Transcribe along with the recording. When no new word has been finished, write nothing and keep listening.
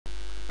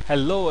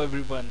Hello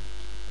everyone,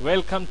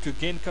 welcome to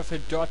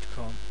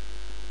Gaincafe.com.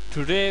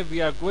 Today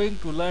we are going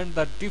to learn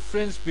the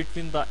difference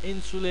between the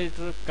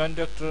insulator,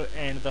 conductor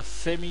and the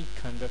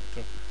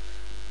semiconductor.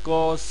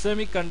 Cause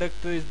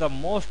semiconductor is the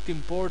most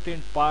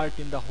important part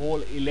in the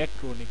whole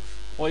electronics,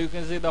 or you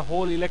can say the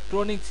whole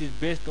electronics is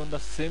based on the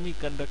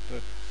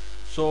semiconductor.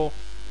 So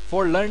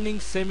for learning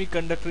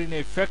semiconductor in an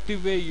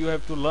effective way, you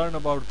have to learn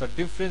about the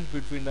difference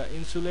between the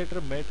insulator,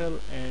 metal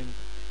and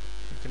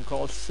you can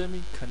call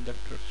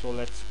semiconductor. So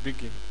let's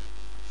begin.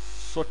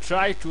 So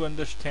try to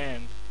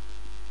understand.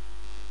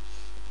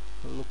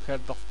 Look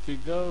at the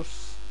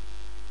figures.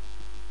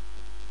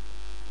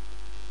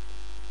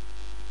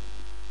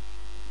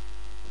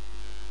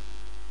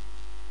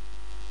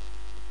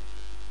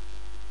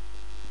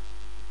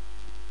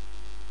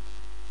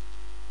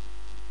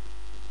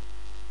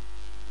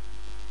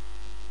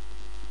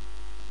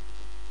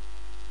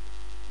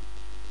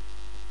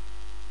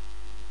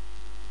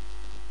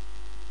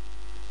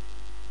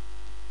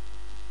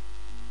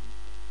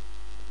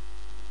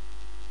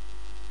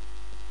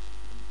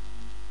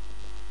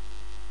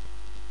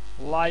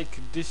 Like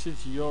this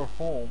is your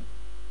home.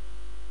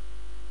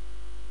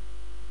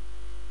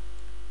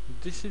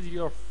 This is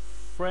your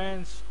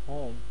friend's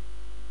home.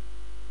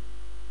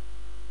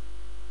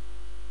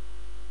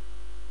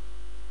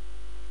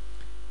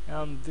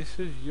 And this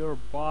is your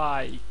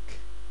bike.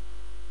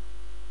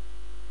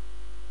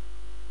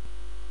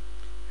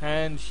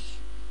 And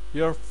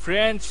your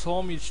friend's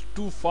home is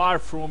too far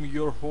from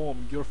your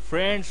home. Your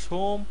friend's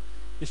home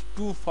is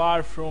too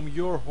far from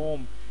your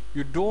home.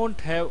 You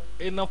don't have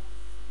enough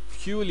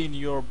fuel in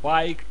your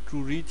bike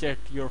to reach at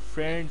your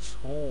friend's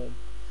home.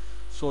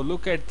 So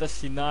look at the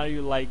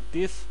scenario like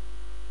this.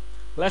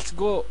 Let's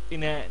go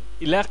in an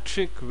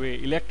electronic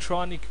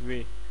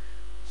way.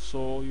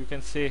 So you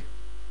can say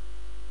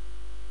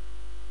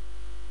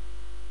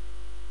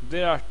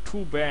there are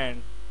two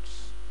bands,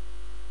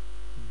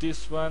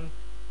 this one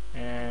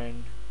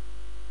and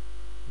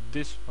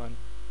this one.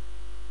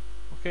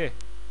 Okay,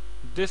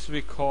 this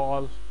we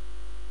call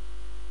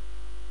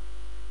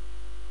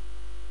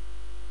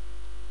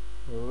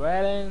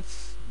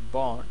valence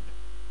bond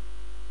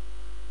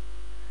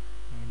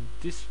and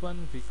this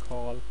one we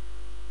call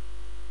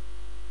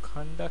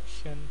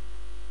conduction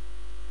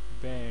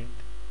band.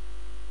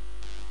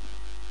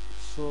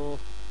 So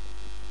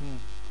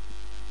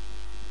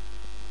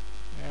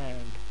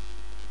and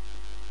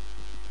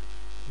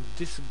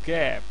this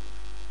gap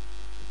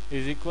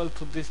is equal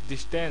to this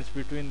distance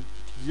between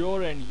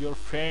your and your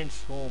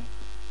friend's home.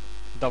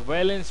 The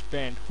valence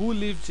band, who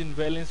lives in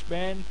valence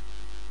band?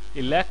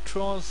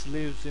 Electrons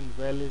lives in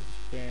valence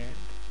band.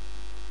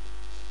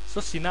 So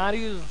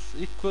scenario is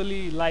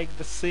equally like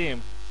the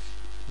same.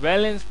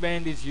 Valence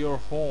band is your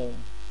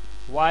home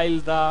while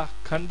the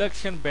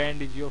conduction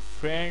band is your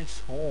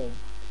friend's home,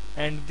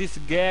 and this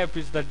gap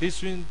is the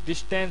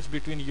distance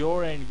between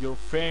your and your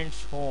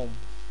friend's home,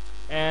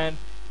 and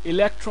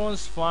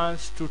electrons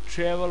wants to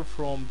travel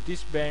from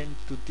this band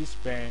to this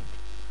band.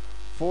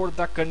 For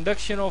the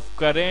conduction of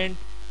current,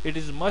 it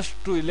is must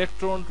to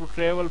electron to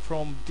travel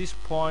from this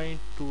point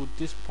to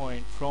this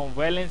point, from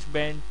valence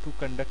band to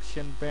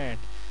conduction band.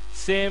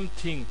 Same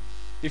thing,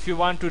 if you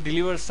want to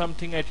deliver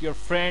something at your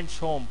friend's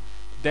home,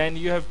 then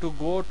you have to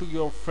go to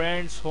your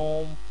friend's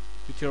home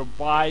with your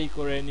bike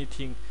or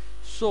anything.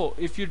 So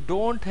if you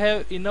don't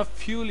have enough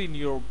fuel in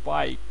your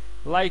bike,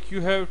 like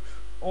you have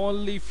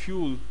only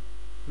fuel,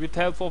 with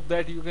help of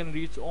that you can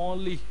reach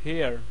only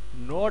here,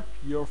 not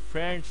your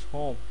friend's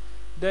home,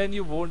 then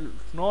you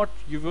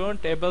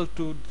weren't able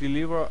to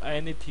deliver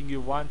anything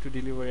you want to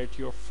deliver at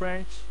your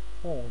friend's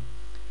home.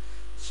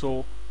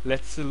 So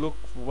let's look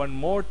one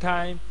more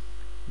time.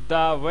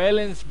 The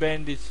valence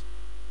band is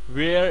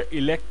where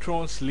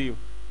electrons live.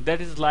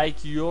 That is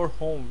like your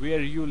home,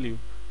 where you live.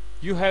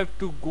 You have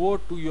to go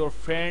to your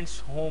friend's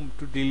home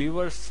to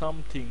deliver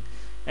something,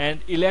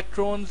 and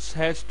electrons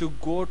has to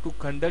go to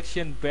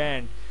conduction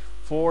band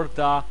for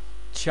the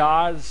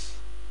charge,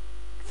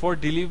 for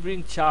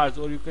delivering charge,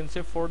 or you can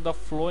say for the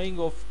flowing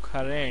of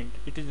current.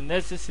 It is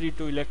necessary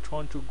to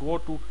electron to go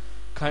to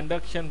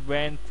conduction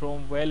band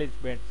from valence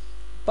band,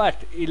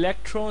 but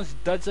electrons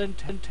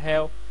doesn't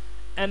have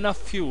enough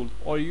fuel,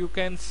 or you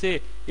can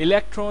say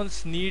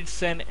electrons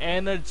needs an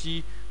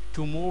energy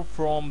to move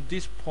from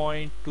this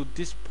point to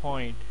this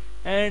point,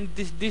 and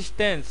this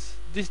distance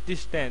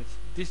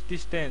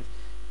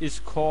is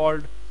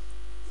called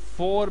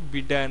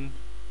forbidden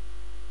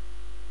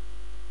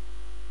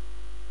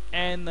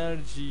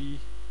energy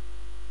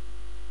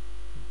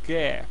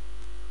gap.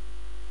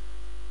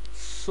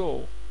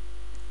 So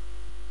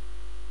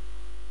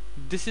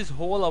this is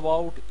whole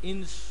about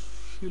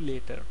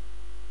insulator.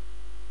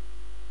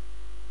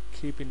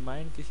 Keep in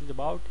mind, this is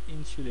about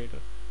insulator.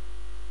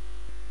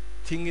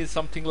 Thing is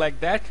something like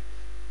that.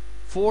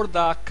 For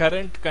the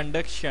current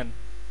conduction,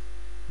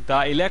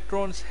 the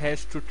electrons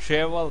has to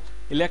travel,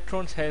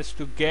 electrons has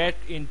to get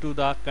into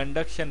the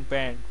conduction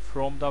band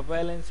from the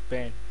valence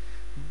band,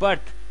 but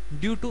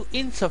due to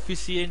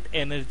insufficient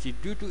energy,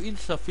 due to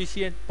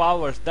insufficient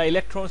powers, the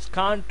electrons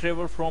can't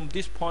travel from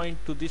this point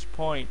to this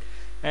point,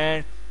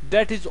 and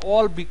that is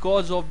all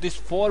because of this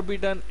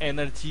forbidden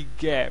energy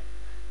gap.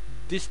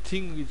 This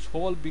thing is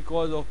all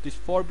because of this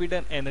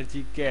forbidden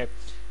energy gap.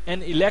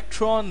 An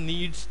electron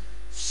needs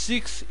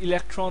 6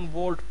 electron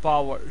volt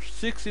power,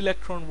 6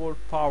 electron volt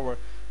power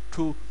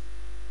to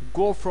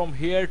go from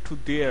here to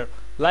there.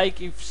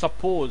 Like if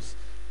suppose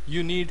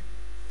you need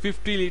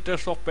 50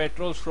 liters of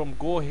petrol from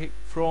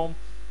from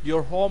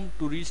your home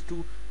to reach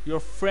to your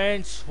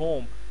friend's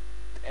home,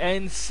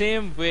 and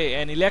same way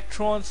an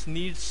electrons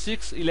needs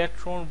 6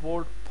 electron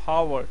volt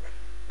power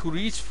to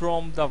reach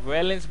from the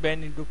valence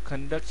band into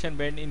conduction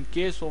band in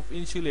case of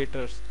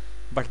insulators.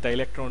 But the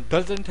electron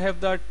doesn't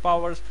have that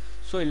powers,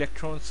 so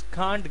electrons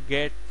can't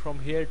get from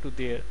here to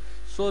there,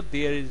 so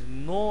there is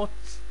no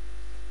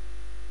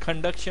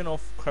conduction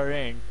of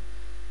current.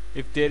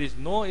 If there is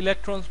no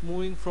electrons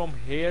moving from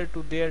here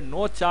to there,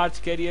 no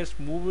charge carriers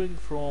moving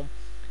from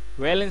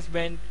valence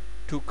band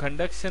to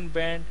conduction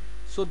band,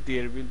 so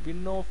there will be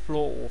no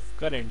flow of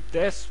current.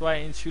 That's why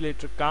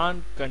insulator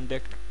can't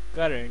conduct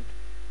current.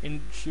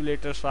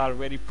 Insulators are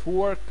very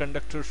poor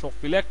conductors of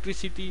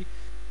electricity.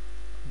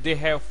 They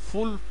have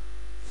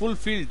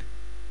fulfilled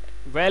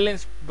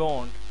valence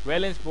bond.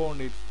 Valence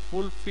bond is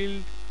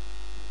fulfilled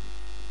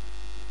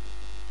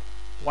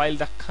while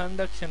the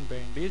conduction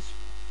band is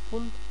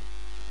full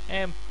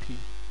empty.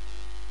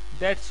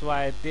 That's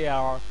why they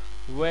are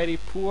very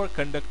poor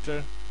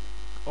conductor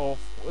of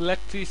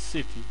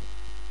electricity.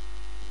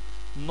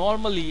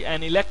 Normally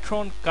an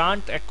electron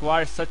can't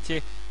acquire such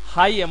a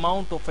high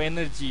amount of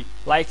energy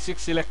like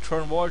 6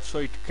 electron volts, so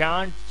it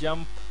can't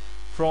jump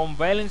from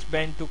valence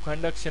band to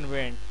conduction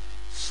band,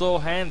 so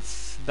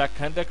hence the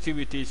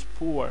conductivity is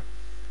poor.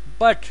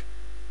 But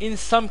in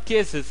some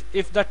cases,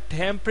 if the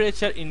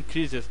temperature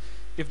increases,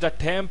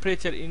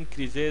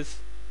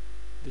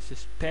 this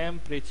is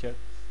temperature,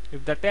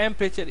 if the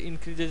temperature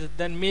increases,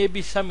 then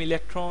maybe some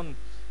electron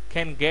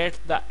can get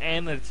the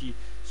energy.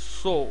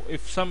 So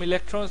if some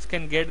electrons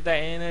can get the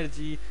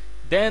energy,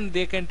 then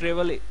they can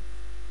travel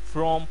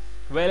from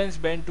valence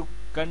band to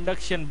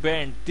conduction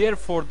band.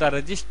 Therefore the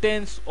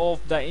resistance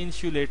of the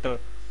insulator,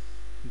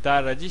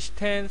 the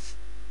resistance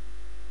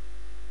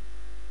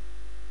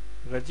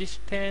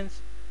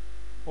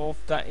of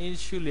the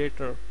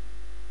insulator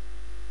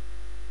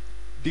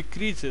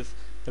decreases.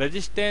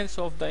 Resistance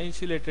of the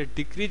insulator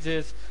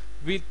decreases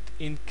with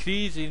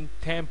increase in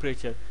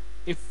temperature.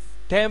 If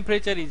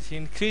temperature is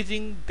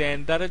increasing,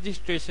 then the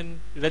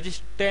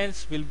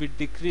resistance will be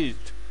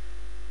decreased.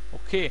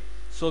 Okay,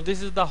 so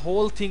this is the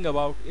whole thing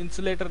about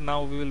insulator.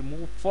 Now we will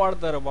move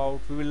further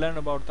we will learn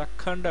about the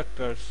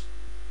conductors.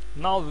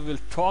 Now we will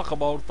talk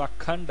about the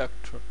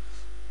conductor.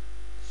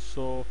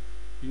 So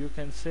you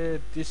can say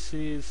this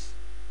is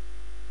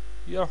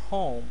your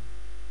home,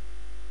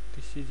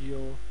 this is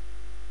your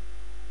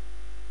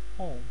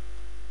home,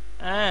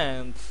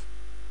 and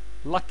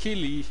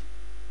luckily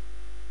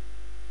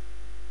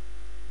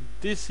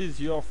this is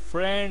your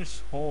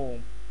friend's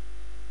home,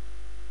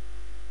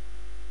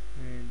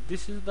 and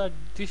this is the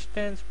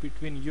distance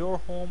between your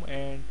home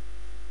and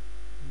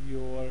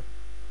your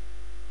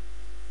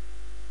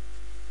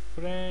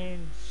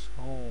friend's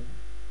home.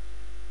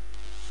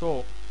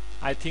 So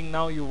I think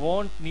now you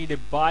won't need a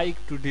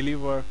bike to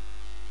deliver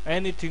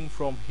anything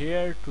from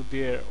here to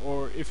there,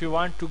 or if you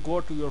want to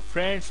go to your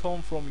friend's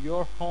home from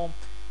your home,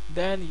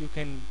 then you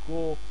can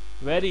go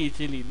very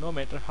easily, no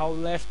matter how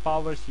less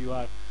powers you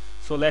are.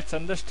 So let's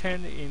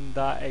understand in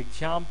the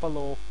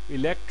example of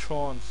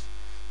electrons.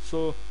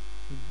 So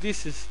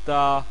this is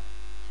the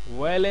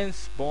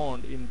valence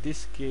bond in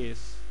this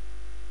case,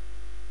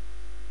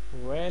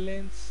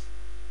 valence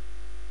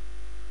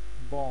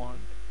bond,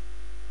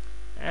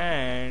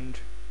 and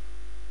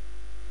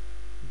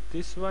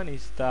this one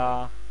is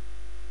the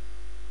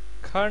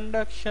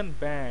conduction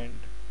band.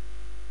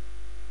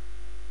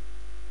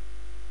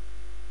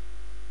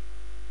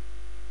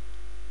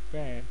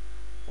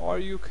 Or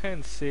you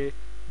can say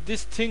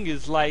this thing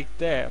is like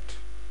that.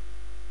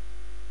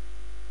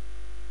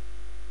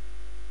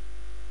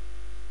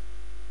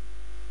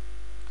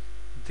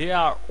 They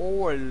are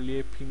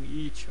overlapping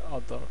each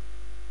other.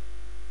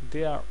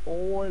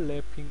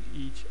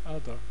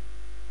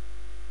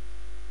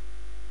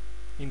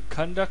 In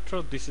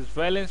conductor, this is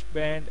valence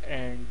band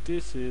and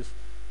this is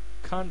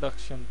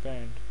conduction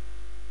band.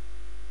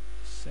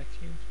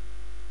 Second,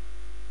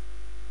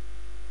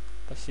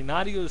 the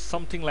scenario is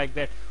something like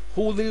that.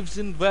 Who lives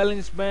in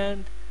valence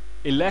band?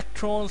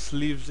 Electrons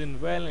lives in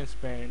valence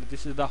band.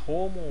 This is the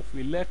home of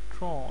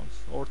electrons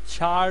or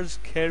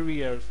charge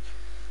carriers.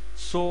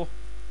 So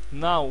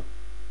now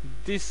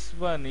this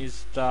one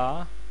is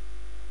the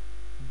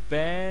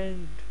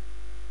band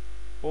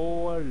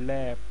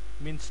overlap,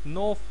 means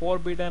no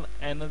forbidden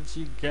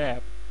energy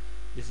gap.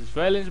 This is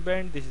valence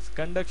band, this is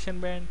conduction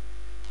band.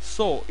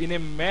 So in a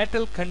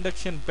metal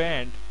conduction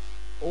band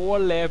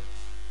overlap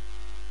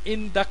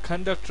in the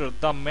conductor,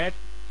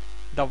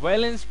 the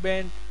valence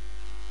band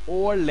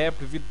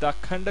overlapped with the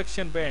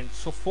conduction band,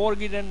 so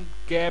forbidden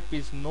gap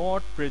is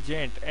not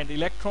present, and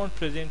electrons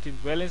present in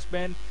valence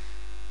band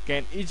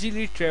can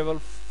easily travel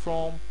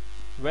from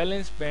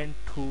valence band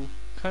to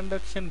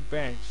conduction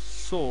band.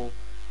 So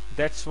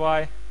that's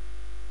why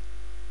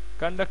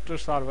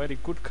conductors are very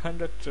good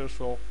conductors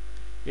of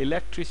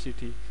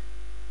electricity,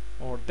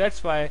 or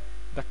that's why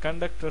the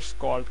conductors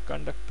called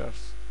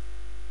conductors,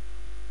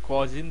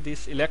 cause in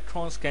this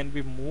electrons can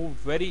be moved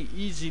very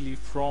easily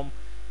from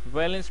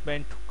valence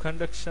band to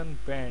conduction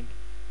band.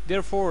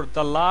 Therefore,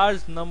 the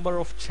large number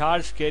of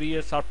charge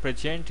carriers are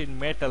present in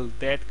metal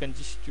that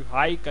constitute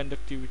high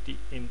conductivity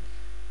in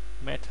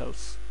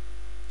metals.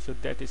 So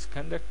that is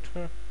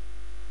conductor.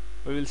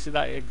 We will see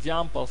the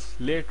examples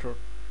later.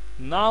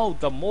 Now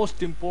the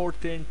most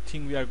important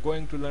thing we are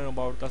going to learn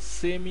about the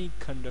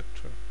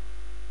semiconductor.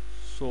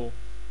 So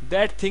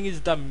that thing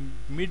is the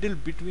middle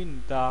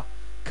between the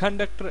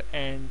conductor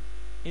and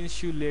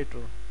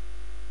insulator.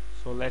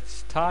 So let's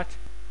start.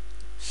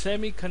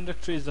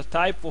 Semiconductor is a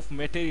type of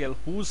material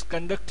whose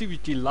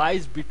conductivity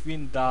lies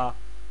between the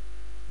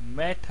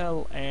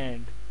metal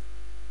and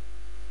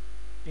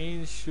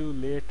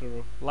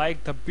insulator.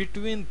 Like the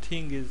between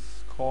thing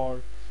is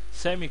called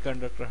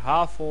semiconductor.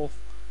 Half of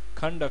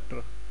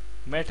conductor,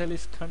 metal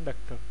is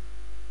conductor,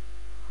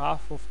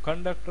 half of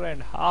conductor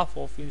and half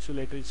of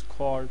insulator is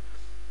called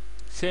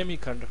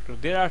semiconductor.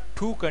 There are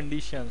two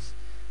conditions,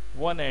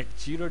 one at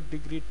 0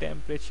 degree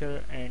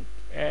temperature and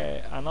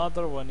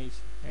another one is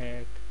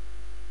at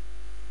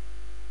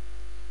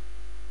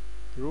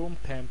room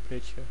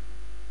temperature.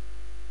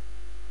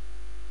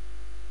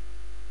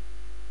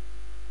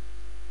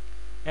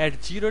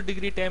 At 0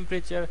 degree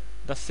temperature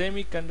the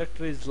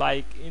semiconductor is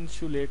like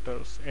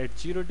insulators. At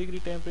 0 degree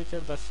temperature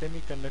the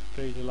semiconductor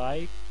is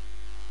like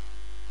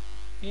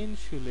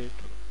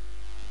insulator.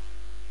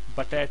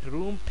 But at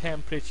room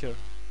temperature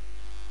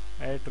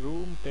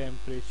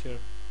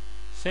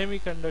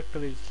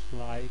semiconductor is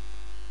like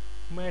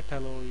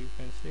metal, or you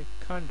can say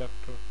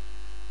conductor.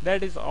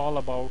 That is all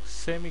about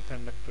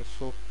semiconductor.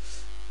 So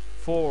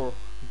for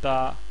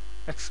the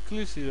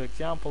exclusive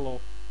example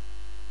of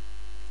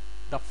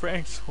the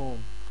friend's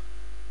home,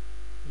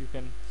 you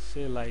can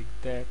say like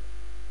that,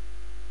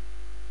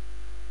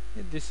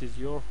 this is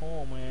your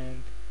home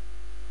and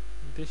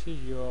this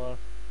is your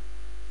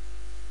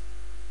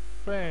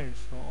friend's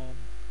home.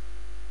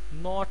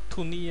 Not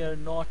too near,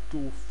 not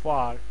too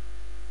far.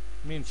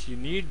 Means you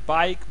need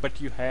bike but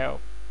you have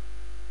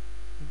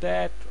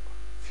that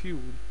fuel.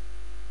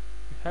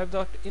 You have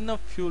that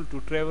enough fuel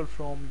to travel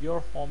from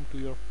your home to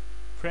your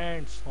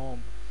friend's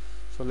home.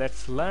 So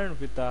let's learn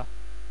with the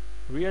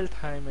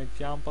real-time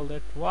example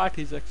that what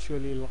is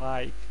actually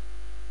like.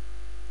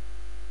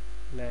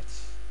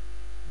 Let's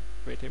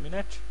wait a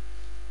minute,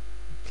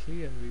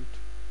 clear it.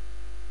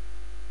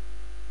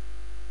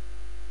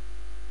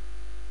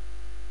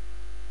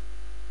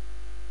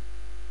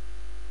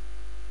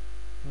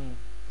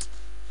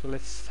 So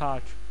let's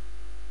start.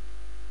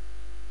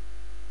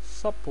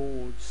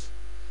 Suppose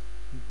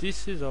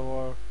this is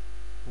our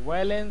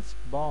valence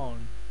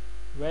band.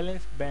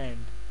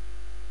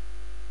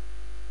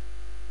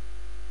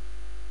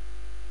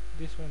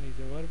 This one is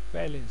our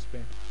valence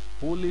band.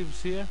 Who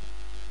lives here?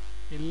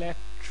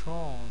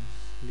 Electrons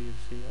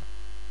lives here.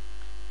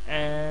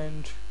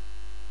 And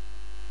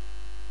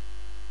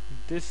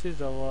this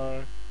is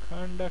our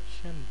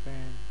conduction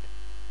band.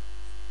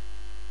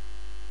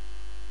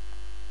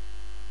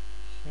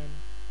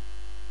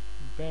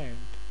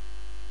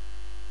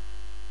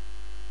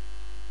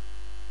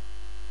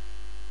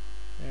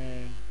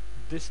 And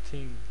this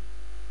thing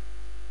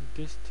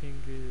is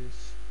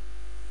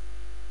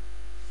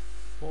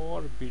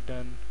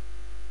forbidden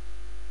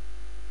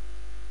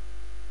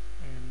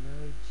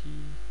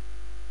energy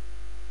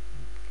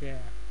gap.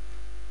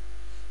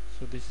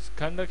 So this is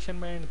conduction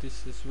band,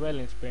 this is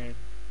valence band.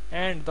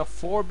 And the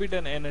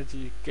forbidden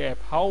energy gap,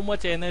 how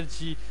much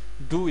energy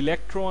do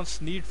electrons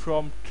need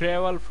from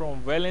travel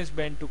from valence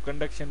band to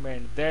conduction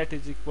band? That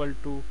is equal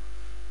to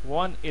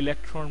 1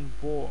 electron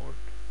volt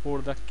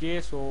for the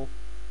case of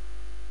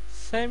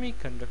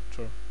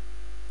semiconductor.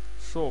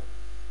 So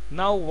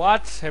now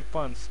what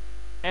happens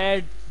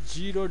at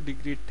 0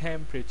 degree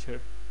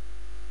temperature?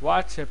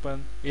 What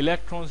happens?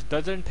 Electrons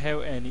doesn't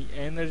have any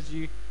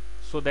energy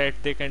so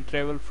that they can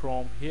travel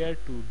from here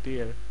to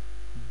there.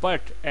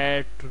 But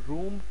at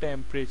room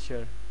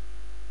temperature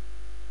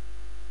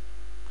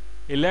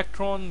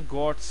electron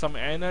got some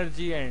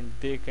energy and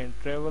they can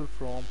travel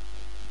from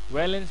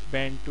valence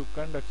band to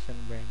conduction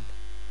band.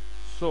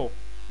 So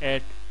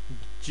at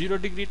 0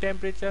 degree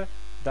temperature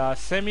the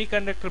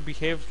semiconductor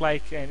behaves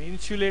like an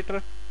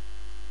insulator,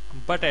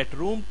 but at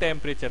room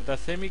temperature the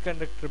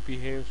semiconductor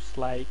behaves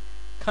like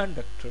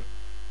conductor.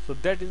 So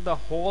that is the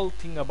whole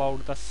thing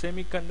about the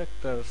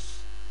semiconductors.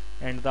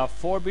 And the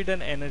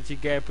forbidden energy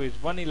gap is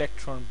 1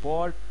 electron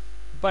volt.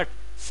 But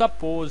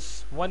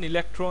suppose 1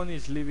 electron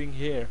is living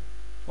here,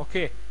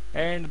 okay,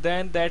 and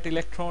then that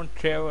electron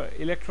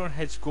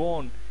has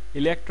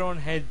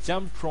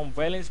jumped from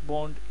valence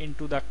band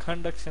into the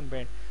conduction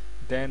band.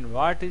 Then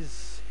what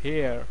is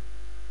here?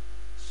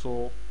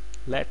 So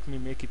let me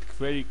make it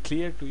very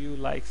clear to you.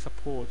 Like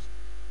suppose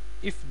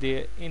if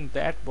there in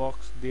that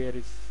box there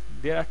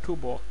are two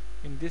boxes.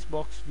 In this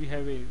box we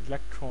have a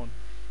electron.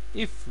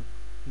 If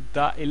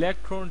the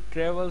electron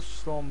travels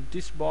from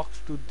this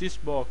box to this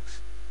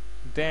box,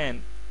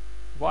 then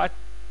what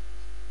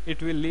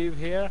it will leave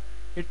here?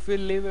 It will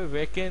leave a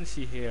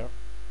vacancy here.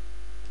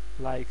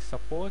 Like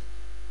suppose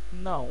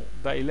now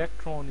the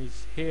electron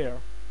is here.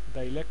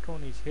 The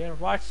electron is here.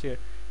 What's here?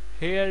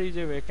 Here is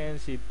a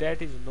vacancy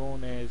that is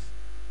known as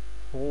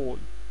hole.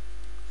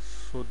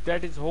 So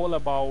that is all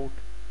about.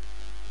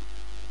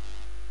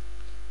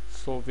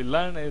 So we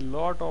learn a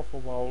lot of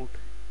about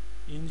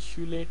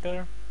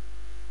insulator,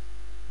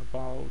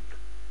 about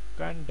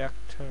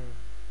conductor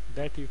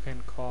that you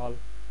can call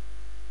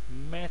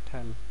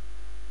metal,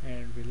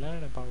 and we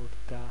learn about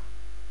the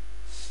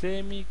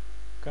semiconductor.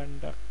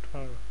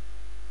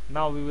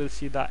 Now we will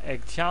see the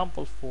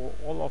example for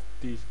all of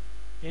these.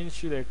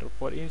 Insulator.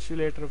 For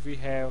insulator we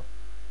have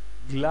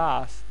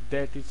glass,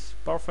 that is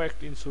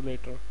perfect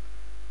insulator,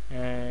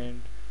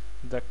 and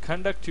the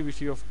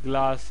conductivity of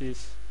glass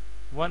is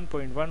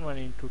 1.11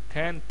 into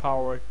 10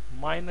 power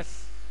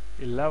minus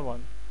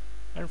 11.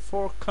 And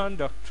for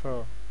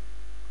conductor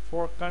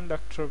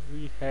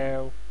we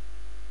have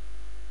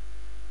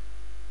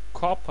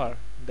copper,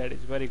 that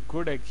is very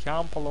good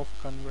example of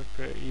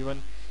conductor,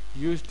 even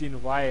used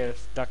in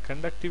wires. The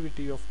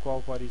conductivity of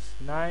copper is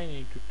 9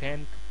 into 10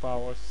 to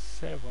power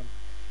 7.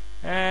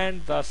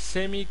 And the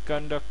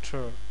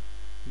semiconductor,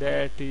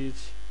 that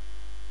is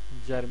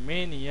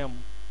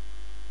germanium,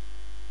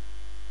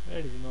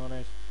 that is known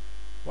as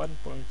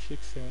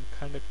 1.67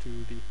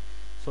 conductivity.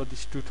 So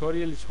this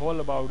tutorial is all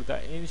about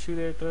the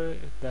insulator,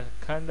 the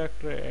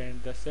conductor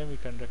and the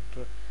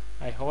semiconductor.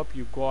 I hope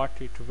you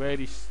got it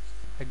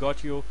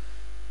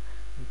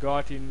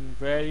got in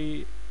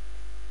very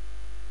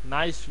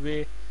nice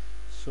way.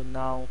 So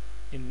now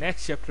in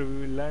next chapter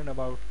we will learn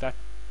about the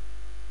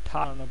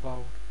types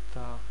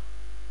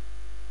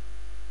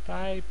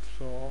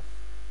of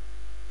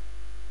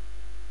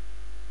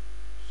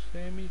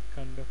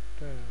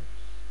semiconductors.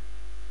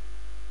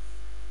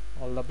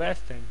 All the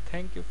best and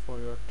thank you for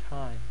your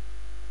time.